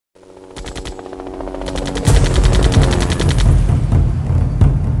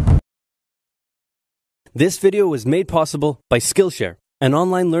This video was made possible by Skillshare, an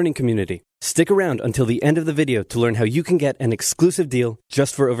online learning community. Stick around until the end of the video to learn how you can get an exclusive deal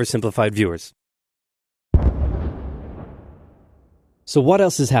just for oversimplified viewers. So what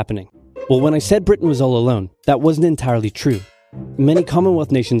else is happening? Well, when I said Britain was all alone, that wasn't entirely true. Many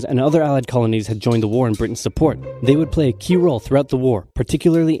Commonwealth nations and other allied colonies had joined the war in Britain's support. They would play a key role throughout the war,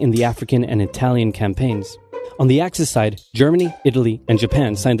 particularly in the African and Italian campaigns. On the Axis side, Germany, Italy, and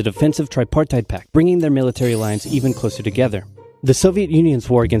Japan signed the defensive tripartite pact, bringing their military alliance even closer together. The Soviet Union's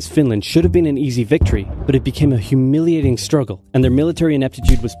war against Finland should have been an easy victory, but it became a humiliating struggle, and their military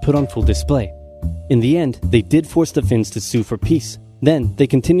ineptitude was put on full display. In the end, they did force the Finns to sue for peace. Then, they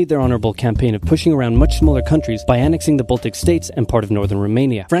continued their honorable campaign of pushing around much smaller countries by annexing the Baltic states and part of northern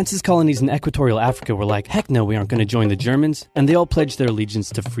Romania. France's colonies in equatorial Africa were like, heck no, we aren't going to join the Germans, and they all pledged their allegiance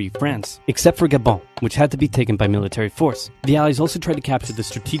to free France, except for Gabon, which had to be taken by military force. The Allies also tried to capture the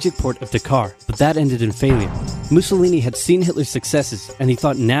strategic port of Dakar, but that ended in failure. Mussolini had seen Hitler's successes, and he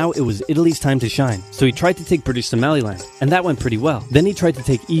thought now it was Italy's time to shine, so he tried to take British Somaliland, and that went pretty well. Then he tried to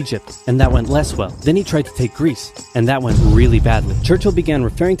take Egypt, and that went less well. Then he tried to take Greece, and that went really badly. Churchill began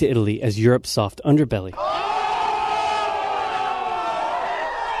referring to Italy as Europe's soft underbelly.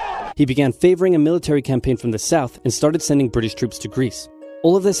 He began favoring a military campaign from the south and started sending British troops to Greece.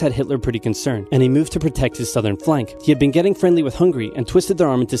 All of this had Hitler pretty concerned, and he moved to protect his southern flank. He had been getting friendly with Hungary and twisted their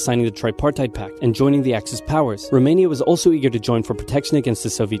arm into signing the Tripartite Pact and joining the Axis powers. Romania was also eager to join for protection against the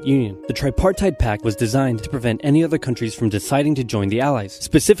Soviet Union. The Tripartite Pact was designed to prevent any other countries from deciding to join the Allies,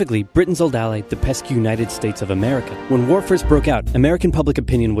 specifically Britain's old ally, the pesky United States of America. When war first broke out, American public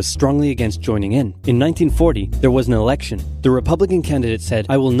opinion was strongly against joining in. In 1940, there was an election. The Republican candidate said,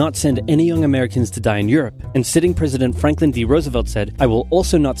 "I will not send any young Americans to die in Europe," and sitting President Franklin D. Roosevelt said, "I will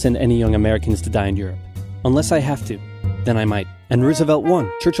also not send any young Americans to die in Europe. Unless I have to, then I might." And Roosevelt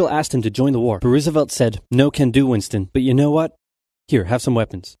won. Churchill asked him to join the war, but Roosevelt said, "No can do, Winston, but you know what? Here, have some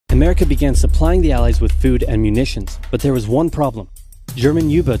weapons." America began supplying the Allies with food and munitions, but there was one problem. German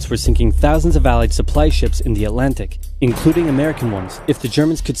U-boats were sinking thousands of Allied supply ships in the Atlantic, including American ones. If the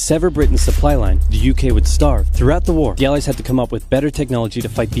Germans could sever Britain's supply line, the UK would starve. Throughout the war, the Allies had to come up with better technology to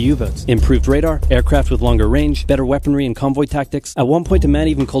fight the U-boats. Improved radar, aircraft with longer range, better weaponry and convoy tactics. At one point, a man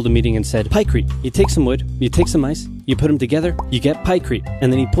even called a meeting and said, "Pykrete. You take some wood, you take some ice, you put them together, you get pykrete."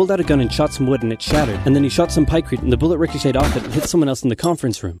 And then he pulled out a gun and shot some wood and it shattered. And then he shot some pykrete and the bullet ricocheted off it and hit someone else in the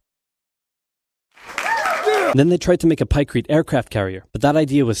conference room. Then they tried to make a pykrete aircraft carrier, but that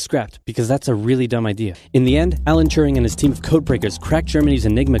idea was scrapped because that's a really dumb idea. In the end, Alan Turing and his team of codebreakers cracked Germany's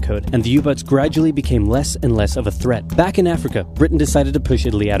Enigma code, and the U-boats gradually became less and less of a threat. Back in Africa, Britain decided to push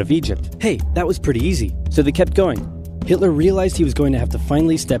Italy out of Egypt. Hey, that was pretty easy, so they kept going. Hitler realized he was going to have to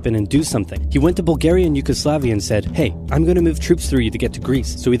finally step in and do something. He went to Bulgaria and Yugoslavia and said, "Hey, I'm going to move troops through you to get to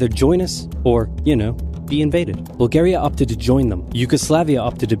Greece, so either join us or, be invaded." Bulgaria opted to join them. Yugoslavia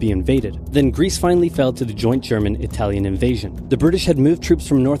opted to be invaded. Then Greece finally fell to the joint German-Italian invasion. The British had moved troops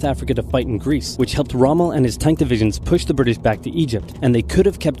from North Africa to fight in Greece, which helped Rommel and his tank divisions push the British back to Egypt, and they could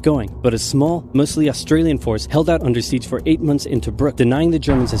have kept going, but a small, mostly Australian force held out under siege for 8 months in Tobruk, denying the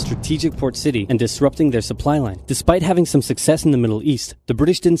Germans a strategic port city and disrupting their supply line. Despite having some success in the Middle East, the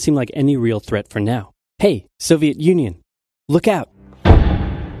British didn't seem like any real threat for now. Hey, Soviet Union, look out!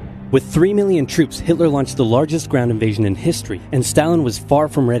 With 3 million troops, Hitler launched the largest ground invasion in history, and Stalin was far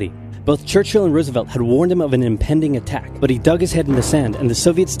from ready. Both Churchill and Roosevelt had warned him of an impending attack, but he dug his head in the sand and the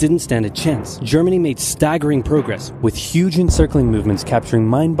Soviets didn't stand a chance. Germany made staggering progress, with huge encircling movements capturing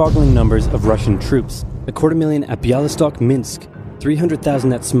mind-boggling numbers of Russian troops. 250,000 at Bialystok, Minsk,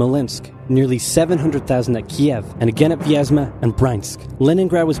 300,000 at Smolensk, nearly 700,000 at Kiev, and again at Vyazma and Bryansk.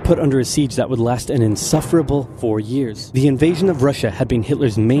 Leningrad was put under a siege that would last an insufferable 4 years. The invasion of Russia had been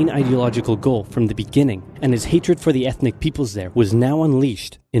Hitler's main ideological goal from the beginning, and his hatred for the ethnic peoples there was now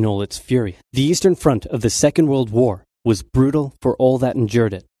unleashed in all its fury. The Eastern Front of the Second World War was brutal for all that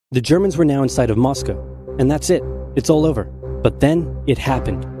endured it. The Germans were now inside of Moscow, and that's it. It's all over. But then it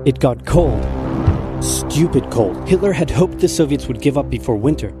happened. It got cold. Stupid cold. Hitler had hoped the Soviets would give up before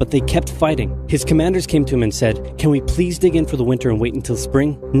winter, but they kept fighting. His commanders came to him and said, "Can we please dig in for the winter and wait until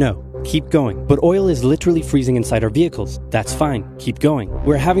spring?" "No. Keep going." "But oil is literally freezing inside our vehicles." "That's fine. Keep going."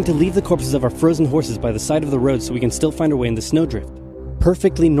 "We're having to leave the corpses of our frozen horses by the side of the road so we can still find our way in the snowdrift."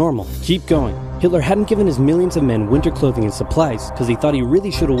 "Perfectly normal. Keep going." Hitler hadn't given his millions of men winter clothing and supplies because he thought he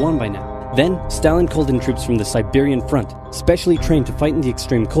really should have won by now. Then, Stalin called in troops from the Siberian front, specially trained to fight in the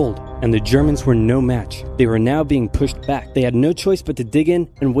extreme cold, and the Germans were no match. They were now being pushed back. They had no choice but to dig in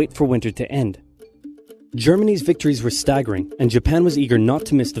and wait for winter to end. Germany's victories were staggering, and Japan was eager not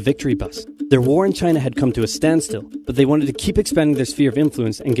to miss the victory bus. Their war in China had come to a standstill, but they wanted to keep expanding their sphere of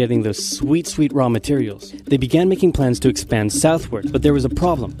influence and getting those sweet, sweet raw materials. They began making plans to expand southward, but there was a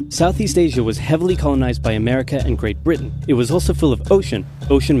problem. Southeast Asia was heavily colonized by America and Great Britain. It was also full of ocean.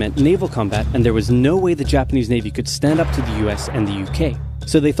 Ocean meant naval combat, and there was no way the Japanese Navy could stand up to the US and the UK.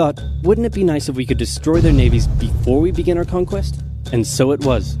 So they thought, wouldn't it be nice if we could destroy their navies before we begin our conquest? And so it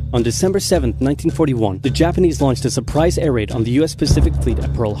was. On December 7, 1941, the Japanese launched a surprise air raid on the US Pacific Fleet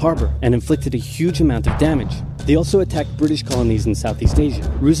at Pearl Harbor and inflicted a huge amount of damage. They also attacked British colonies in Southeast Asia.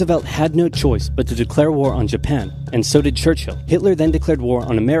 Roosevelt had no choice but to declare war on Japan, and so did Churchill. Hitler then declared war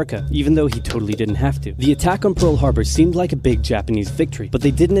on America, even though he totally didn't have to. The attack on Pearl Harbor seemed like a big Japanese victory, but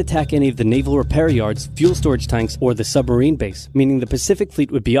they didn't attack any of the naval repair yards, fuel storage tanks, or the submarine base, meaning the Pacific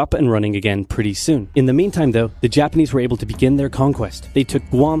Fleet would be up and running again pretty soon. In the meantime, though, the Japanese were able to begin their conquest. They took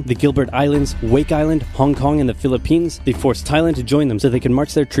Guam, the Gilbert Islands, Wake Island, Hong Kong, and the Philippines. They forced Thailand to join them so they could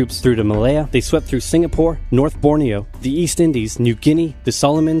march their troops through to Malaya. They swept through Singapore, North Borneo, the East Indies, New Guinea, the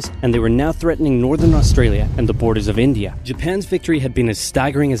Solomons, and they were now threatening northern Australia and the borders of India. Japan's victory had been as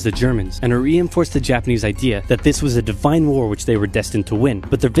staggering as the Germans, and it reinforced the Japanese idea that this was a divine war which they were destined to win.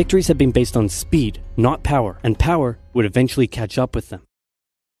 But their victories had been based on speed, not power, and power would eventually catch up with them.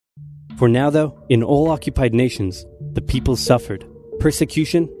 For now, though, in all occupied nations, the people suffered.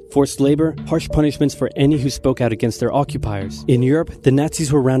 Persecution, forced labor, harsh punishments for any who spoke out against their occupiers. In Europe, the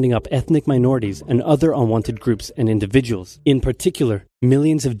Nazis were rounding up ethnic minorities and other unwanted groups and individuals. In particular,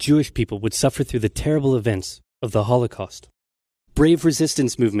 millions of Jewish people would suffer through the terrible events of the Holocaust. Brave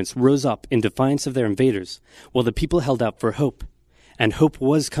resistance movements rose up in defiance of their invaders, while the people held out for hope. And hope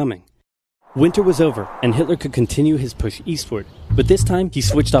was coming. Winter was over, and Hitler could continue his push eastward. But this time, he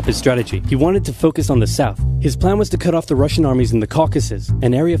switched up his strategy. He wanted to focus on the south. His plan was to cut off the Russian armies in the Caucasus,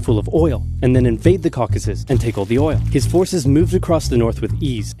 an area full of oil, and then invade the Caucasus and take all the oil. His forces moved across the north with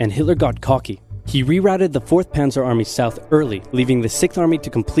ease, and Hitler got cocky. He rerouted the 4th Panzer Army south early, leaving the 6th Army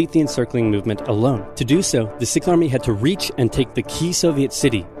to complete the encircling movement alone. To do so, the 6th Army had to reach and take the key Soviet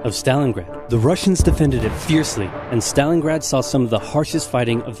city of Stalingrad. The Russians defended it fiercely, and Stalingrad saw some of the harshest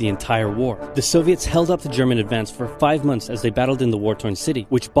fighting of the entire war. The Soviets held up the German advance for 5 months as they battled in the war-torn city,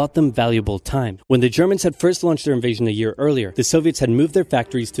 which bought them valuable time. When the Germans had first launched their invasion a year earlier, the Soviets had moved their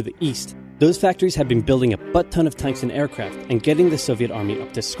factories to the east. Those factories had been building a butt-ton of tanks and aircraft and getting the Soviet army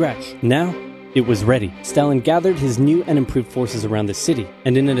up to scratch. Now, it was ready. Stalin gathered his new and improved forces around the city,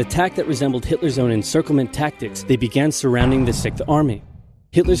 and in an attack that resembled Hitler's own encirclement tactics, they began surrounding the 6th Army.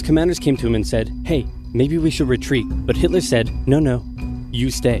 Hitler's commanders came to him and said, "Hey, maybe we should retreat." But Hitler said, "No,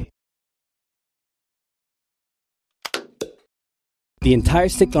 you stay." The entire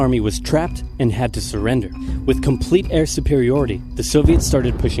 6th Army was trapped and had to surrender. With complete air superiority, the Soviets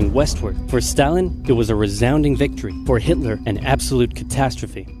started pushing westward. For Stalin, it was a resounding victory. For Hitler, an absolute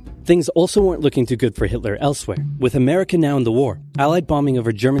catastrophe. Things also weren't looking too good for Hitler elsewhere. With America now in the war, Allied bombing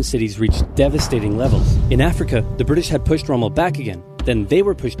over German cities reached devastating levels. In Africa, the British had pushed Rommel back again. Then they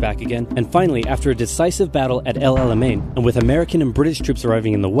were pushed back again, and finally, after a decisive battle at El Alamein, and with American and British troops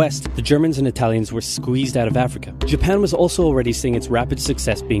arriving in the west, the Germans and Italians were squeezed out of Africa. Japan was also already seeing its rapid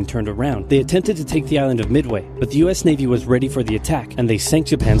success being turned around. They attempted to take the island of Midway, but the US Navy was ready for the attack, and they sank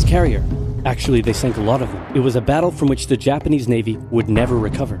Japan's carrier. Actually, they sank a lot of them. It was a battle from which the Japanese Navy would never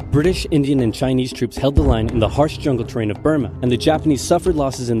recover. British, Indian, and Chinese troops held the line in the harsh jungle terrain of Burma, and the Japanese suffered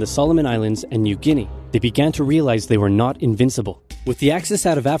losses in the Solomon Islands and New Guinea. They began to realize they were not invincible. With the Axis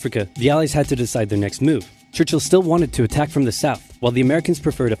out of Africa, the Allies had to decide their next move. Churchill still wanted to attack from the south, while the Americans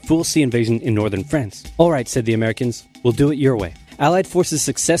preferred a full sea invasion in northern France. "Alright," said the Americans, "we'll do it your way." Allied forces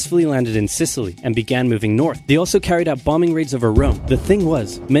successfully landed in Sicily and began moving north. They also carried out bombing raids over Rome. The thing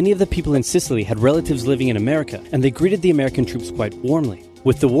was, many of the people in Sicily had relatives living in America, and they greeted the American troops quite warmly.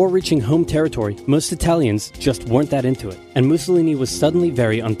 With the war reaching home territory, most Italians just weren't that into it, and Mussolini was suddenly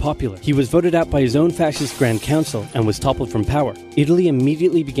very unpopular. He was voted out by his own fascist Grand Council and was toppled from power. Italy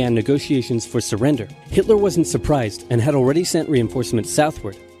immediately began negotiations for surrender. Hitler wasn't surprised and had already sent reinforcements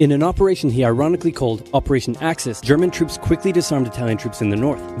southward. In an operation he ironically called Operation Axis, German troops quickly disarmed Italian troops in the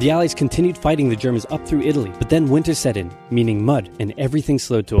north. The Allies continued fighting the Germans up through Italy, but then winter set in, meaning mud, and everything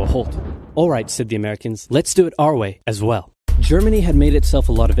slowed to a halt. "Alright," said the Americans, "let's do it our way as well." Germany had made itself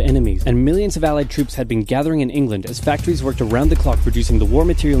a lot of enemies, and millions of Allied troops had been gathering in England as factories worked around the clock producing the war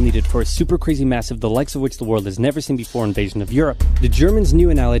material needed for a super crazy massive the likes of which the world has never seen before invasion of Europe. The Germans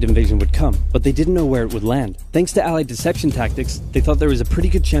knew an Allied invasion would come, but they didn't know where it would land. Thanks to Allied deception tactics, they thought there was a pretty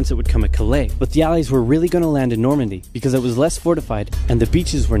good chance it would come at Calais, but the Allies were really going to land in Normandy because it was less fortified and the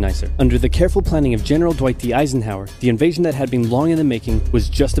beaches were nicer. Under the careful planning of General Dwight D. Eisenhower, the invasion that had been long in the making was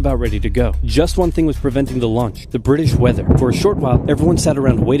just about ready to go. Just one thing was preventing the launch: the British weather. For a short while, everyone sat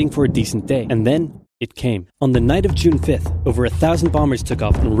around waiting for a decent day, and then it came. On the night of June 5th, over 1,000 bombers took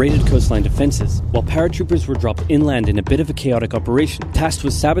off and raided coastline defenses, while paratroopers were dropped inland in a bit of a chaotic operation, tasked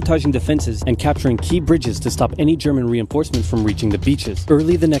with sabotaging defenses and capturing key bridges to stop any German reinforcements from reaching the beaches.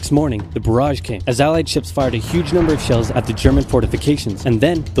 Early the next morning, the barrage came, as Allied ships fired a huge number of shells at the German fortifications, and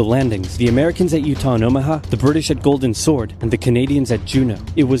then the landings. The Americans at Utah and Omaha, the British at Golden Sword, and the Canadians at Juneau.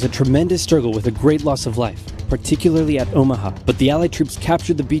 It was a tremendous struggle with a great loss of life, particularly at Omaha, but the Allied troops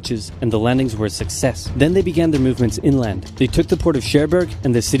captured the beaches and the landings were a success. Then they began their movements inland. They took the port of Cherbourg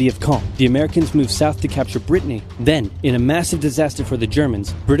and the city of Caen. The Americans moved south to capture Brittany. Then, in a massive disaster for the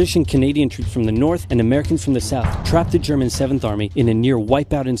Germans, British and Canadian troops from the north and Americans from the south trapped the German 7th Army in a near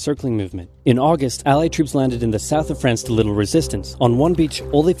wipeout encircling movement. In August, Allied troops landed in the south of France to little resistance. On one beach,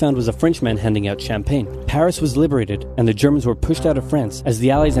 all they found was a Frenchman handing out champagne. Paris was liberated, and the Germans were pushed out of France as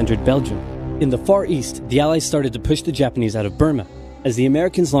the Allies entered Belgium. In the Far East, the Allies started to push the Japanese out of Burma, as the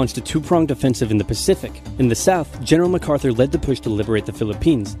Americans launched a two-pronged offensive in the Pacific. In the south, General MacArthur led the push to liberate the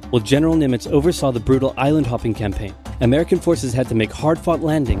Philippines, while General Nimitz oversaw the brutal island-hopping campaign. American forces had to make hard-fought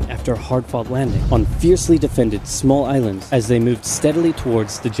landing after hard-fought landing on fiercely defended small islands as they moved steadily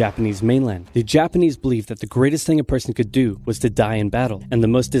towards the Japanese mainland. The Japanese believed that the greatest thing a person could do was to die in battle, and the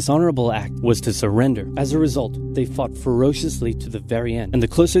most dishonorable act was to surrender. As a result, they fought ferociously to the very end, and the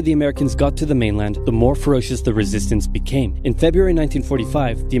closer the Americans got to the mainland, the more ferocious the resistance became. In February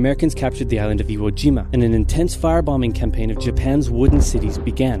 1945, the Americans captured the island of Iwo Jima, and an intense firebombing campaign of Japan's wooden cities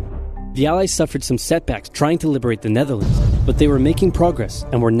began. The Allies suffered some setbacks trying to liberate the Netherlands, but they were making progress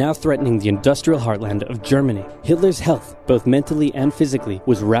and were now threatening the industrial heartland of Germany. Hitler's health, both mentally and physically,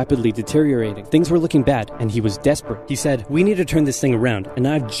 was rapidly deteriorating. Things were looking bad, and he was desperate. He said, "We need to turn this thing around, and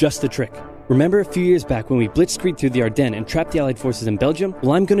I have just the trick. Remember a few years back when we blitzkrieged through the Ardennes and trapped the Allied forces in Belgium?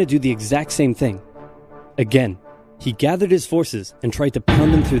 Well, I'm going to do the exact same thing. Again." He gathered his forces and tried to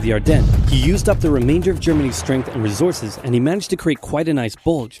pound them through the Ardennes. He used up the remainder of Germany's strength and resources, and he managed to create quite a nice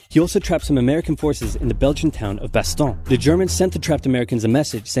bulge. He also trapped some American forces in the Belgian town of Bastogne. The Germans sent the trapped Americans a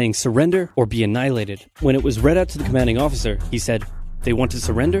message saying surrender or be annihilated. When it was read out to the commanding officer, he said, "They want to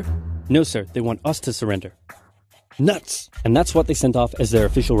surrender? No, sir, they want us to surrender." Nuts! And that's what they sent off as their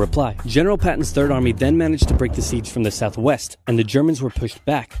official reply. General Patton's Third Army then managed to break the siege from the southwest, and the Germans were pushed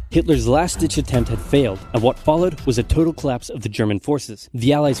back. Hitler's last-ditch attempt had failed, and what followed was a total collapse of the German forces.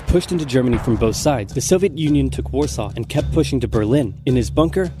 The Allies pushed into Germany from both sides. The Soviet Union took Warsaw and kept pushing to Berlin. In his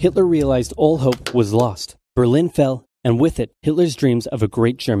bunker, Hitler realized all hope was lost. Berlin fell, and with it, Hitler's dreams of a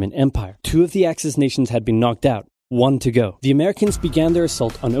great German empire. Two of the Axis nations had been knocked out. One to go. The Americans began their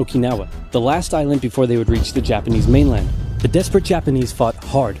assault on Okinawa, the last island before they would reach the Japanese mainland. The desperate Japanese fought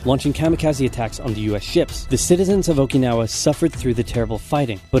hard, launching kamikaze attacks on the US ships. The citizens of Okinawa suffered through the terrible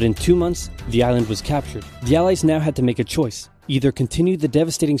fighting, but in 2 months, the island was captured. The Allies now had to make a choice. Either continue the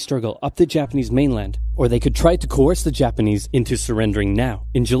devastating struggle up the Japanese mainland, or they could try to coerce the Japanese into surrendering now.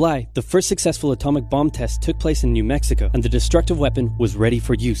 In July, the first successful atomic bomb test took place in New Mexico, and the destructive weapon was ready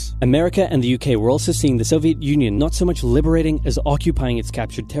for use. America and the UK were also seeing the Soviet Union not so much liberating as occupying its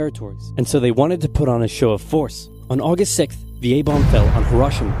captured territories, and so they wanted to put on a show of force. On August 6th, the A-bomb fell on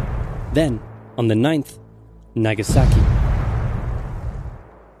Hiroshima. Then, on the 9th, Nagasaki.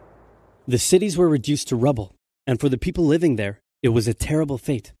 The cities were reduced to rubble, and for the people living there, it was a terrible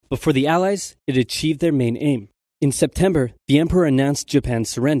fate. But for the Allies, it achieved their main aim. In September, the Emperor announced Japan's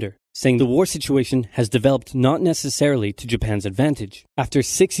surrender, saying the war situation has developed not necessarily to Japan's advantage. After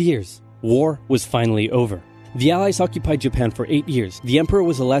 6 years, war was finally over. The Allies occupied Japan for 8 years. The Emperor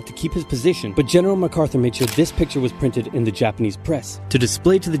was allowed to keep his position, but General MacArthur made sure this picture was printed in the Japanese press, to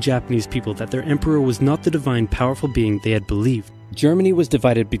display to the Japanese people that their Emperor was not the divine, powerful being they had believed. Germany was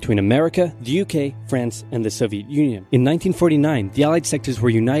divided between America, the UK, France, and the Soviet Union. In 1949, the Allied sectors were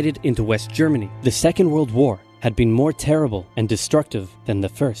united into West Germany. The Second World War had been more terrible and destructive than the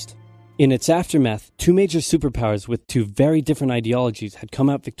first. In its aftermath, two major superpowers with two very different ideologies had come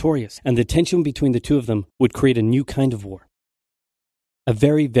out victorious, and the tension between the two of them would create a new kind of war. A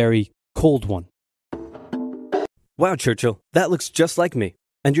very, very cold one. Wow, Churchill, that looks just like me.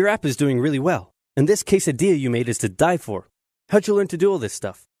 And your app is doing really well. And this quesadilla you made is to die for. How'd you learn to do all this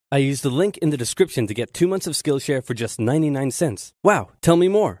stuff? I used the link in the description to get 2 months of Skillshare for just 99 cents. Wow, tell me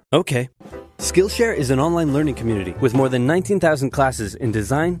more. Okay. Skillshare is an online learning community with more than 19,000 classes in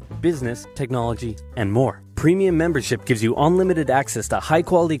design, business, technology, and more. Premium membership gives you unlimited access to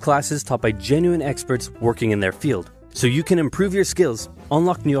high-quality classes taught by genuine experts working in their field, so you can improve your skills,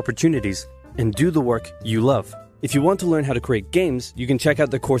 unlock new opportunities, and do the work you love. If you want to learn how to create games, you can check out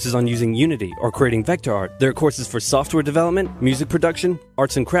their courses on using Unity or creating vector art. There are courses for software development, music production,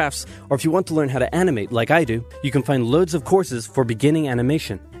 arts and crafts, or if you want to learn how to animate like I do, you can find loads of courses for beginning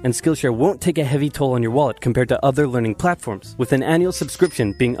animation. And Skillshare won't take a heavy toll on your wallet compared to other learning platforms, with an annual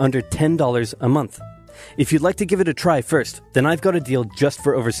subscription being under $10 a month. If you'd like to give it a try first, then I've got a deal just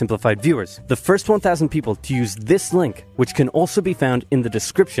for oversimplified viewers. The first 1,000 people to use this link, which can also be found in the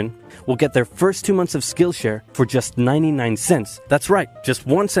description, will get their first 2 months of Skillshare for just 99 cents. That's right, just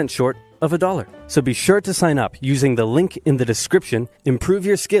 1 cent short of $1. So be sure to sign up using the link in the description, improve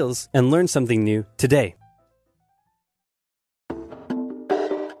your skills, and learn something new today.